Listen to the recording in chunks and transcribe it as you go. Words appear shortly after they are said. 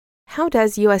How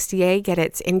does USDA get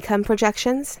its income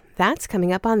projections? That's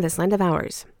coming up on This Land of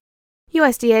Ours.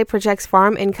 USDA projects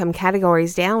farm income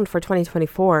categories down for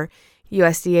 2024.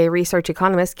 USDA research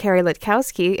economist Carrie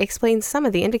Litkowski explains some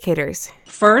of the indicators.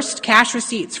 First, cash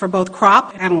receipts for both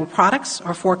crop and animal products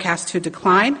are forecast to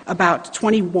decline about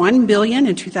 $21 billion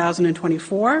in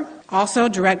 2024. Also,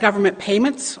 direct government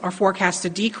payments are forecast to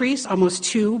decrease almost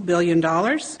 $2 billion,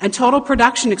 and total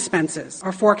production expenses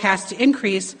are forecast to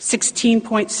increase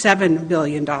 $16.7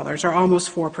 billion, or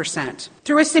almost 4%.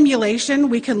 Through a simulation,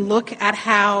 we can look at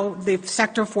how the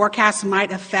sector forecasts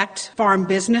might affect farm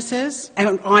businesses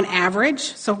and on average.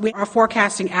 So we are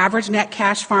forecasting average net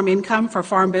cash farm income for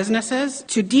farm businesses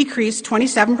to decrease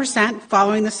 27%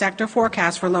 following the sector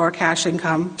forecast for lower cash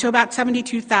income to about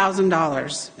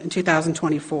 $72,000 in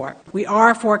 2024. We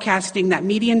are forecasting that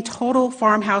median total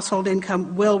farm household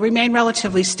income will remain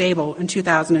relatively stable in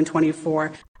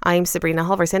 2024. I'm Sabrina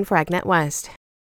Halverson for AgNet West.